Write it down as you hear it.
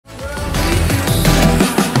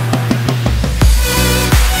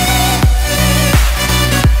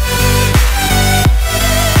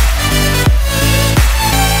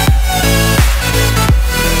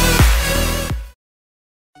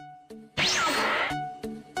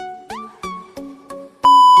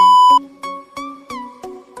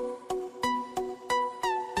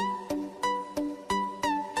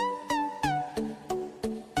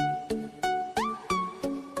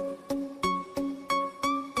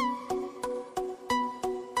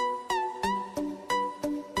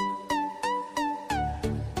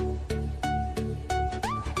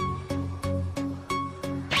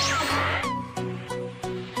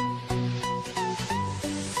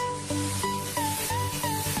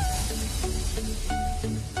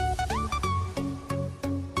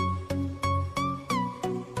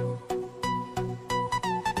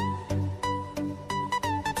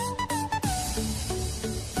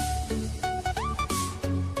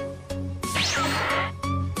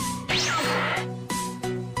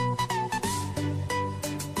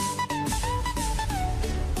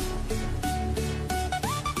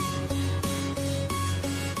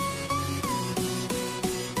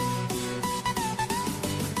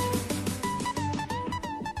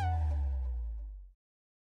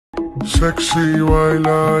Sexy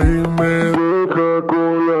baila y me deja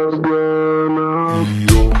con las ganas. Y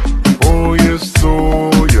yo hoy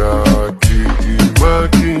estoy aquí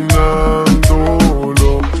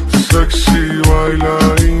imaginándolo. Sexy baila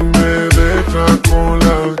y me deja con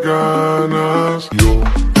las ganas. Yo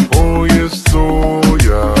hoy estoy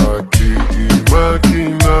aquí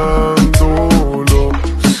imaginándolo.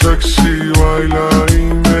 Sexy baila y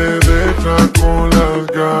me deja con las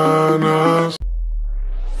ganas.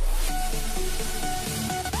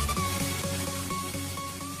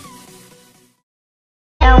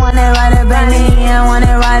 I wanna ride it, baby. I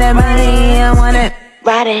wanna ride it, baby. I wanna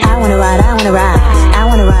ride it. I wanna ride. I wanna ride. I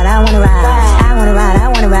wanna ride. I wanna ride. I wanna ride. I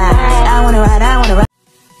wanna ride. I wanna ride. I wanna ride.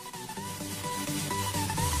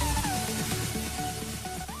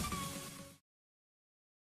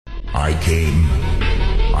 I came,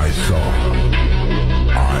 I saw,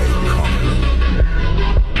 I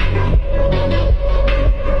conquered.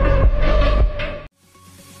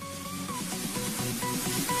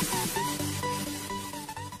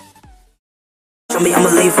 Show me I'ma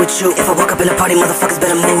leave with you. If I walk up in a party, motherfuckers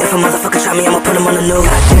better move. If a motherfucker try me, I'ma put him on the news.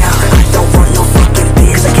 Goddamn, I don't want no fucking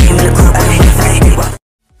bitch. I came in the club, ay, ay, ay.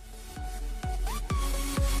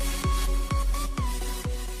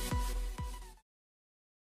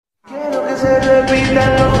 Quiero que se repita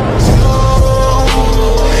lo mismo.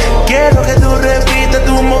 Quiero que tú repitas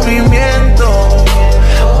tu movimiento.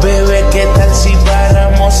 Bebé, ¿qué tal si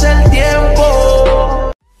paramos el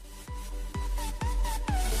tiempo?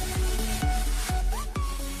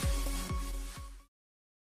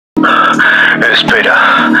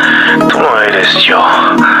 Espera, tú no eres yo.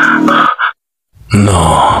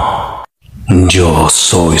 No, yo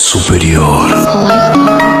soy superior.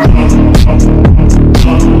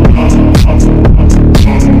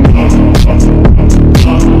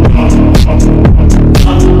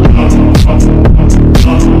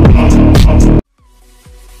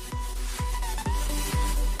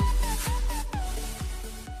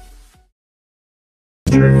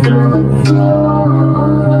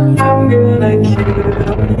 I'm gonna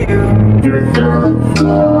kill you.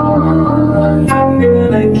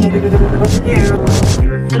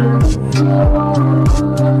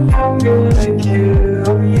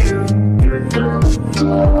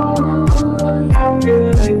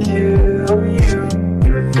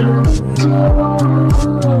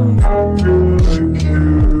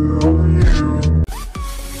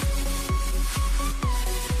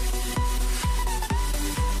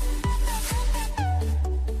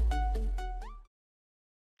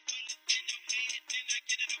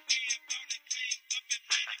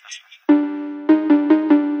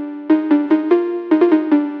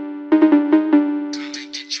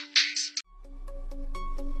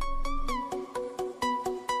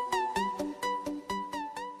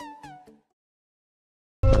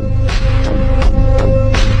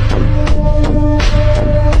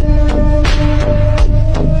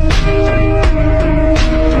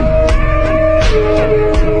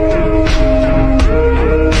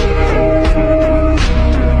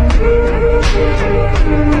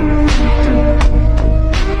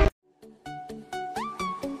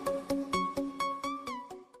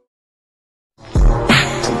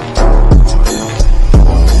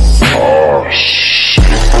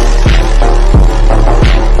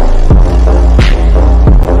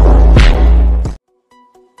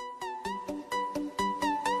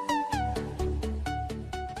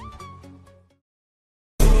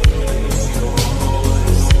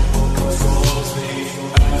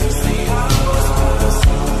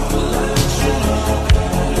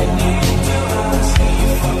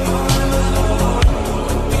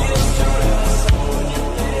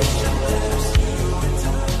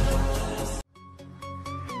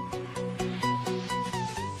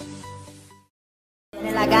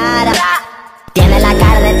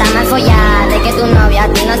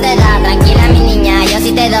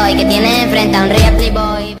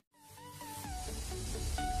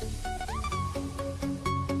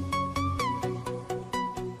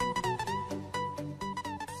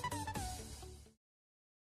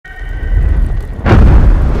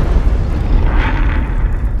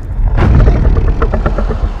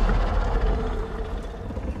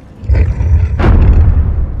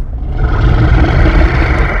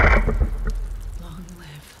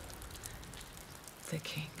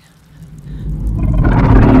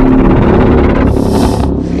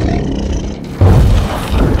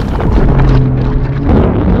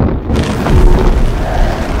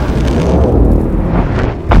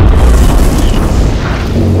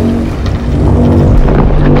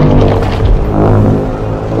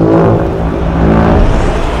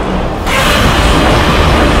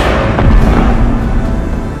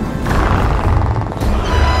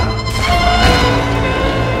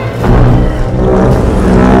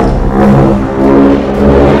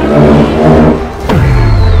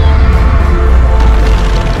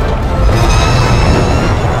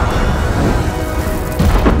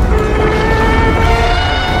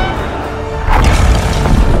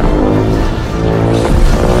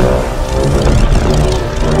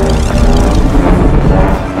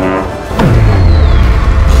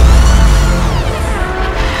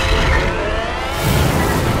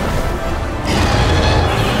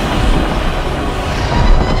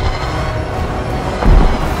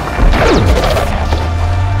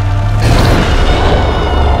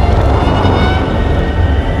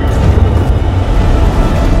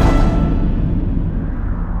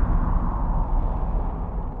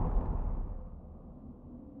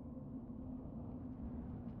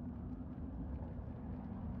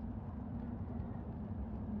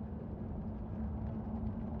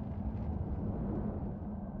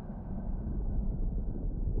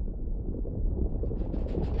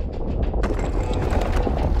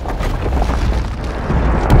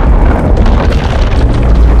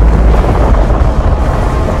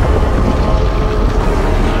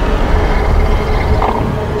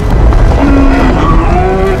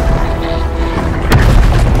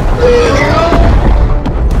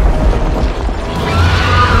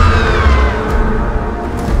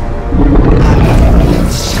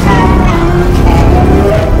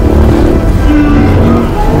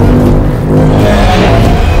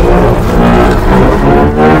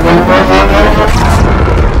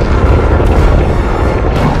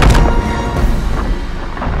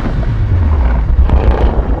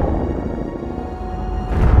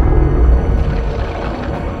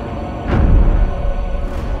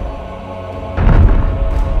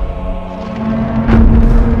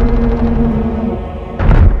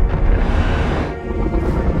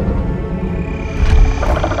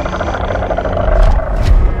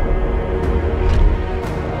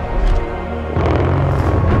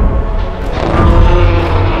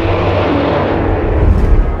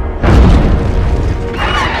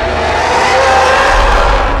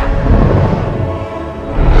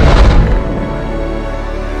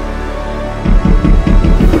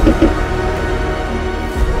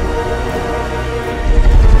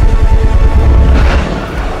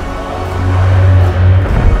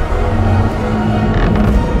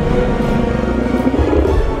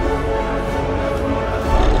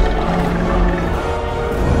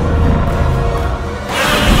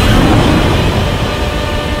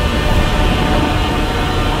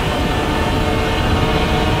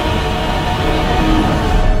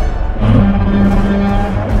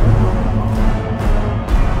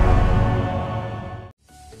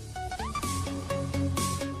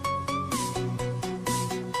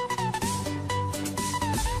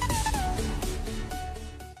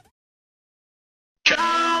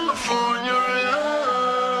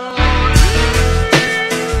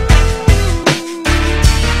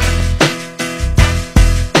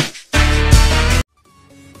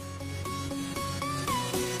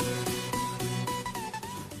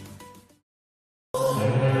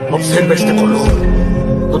 Observa este color.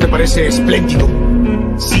 ¿No te parece espléndido?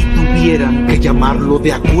 Si tuvieran que llamarlo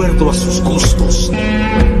de acuerdo a sus gustos,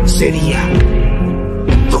 sería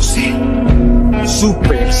Rosé.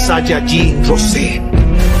 Super Saiyajin Rosé.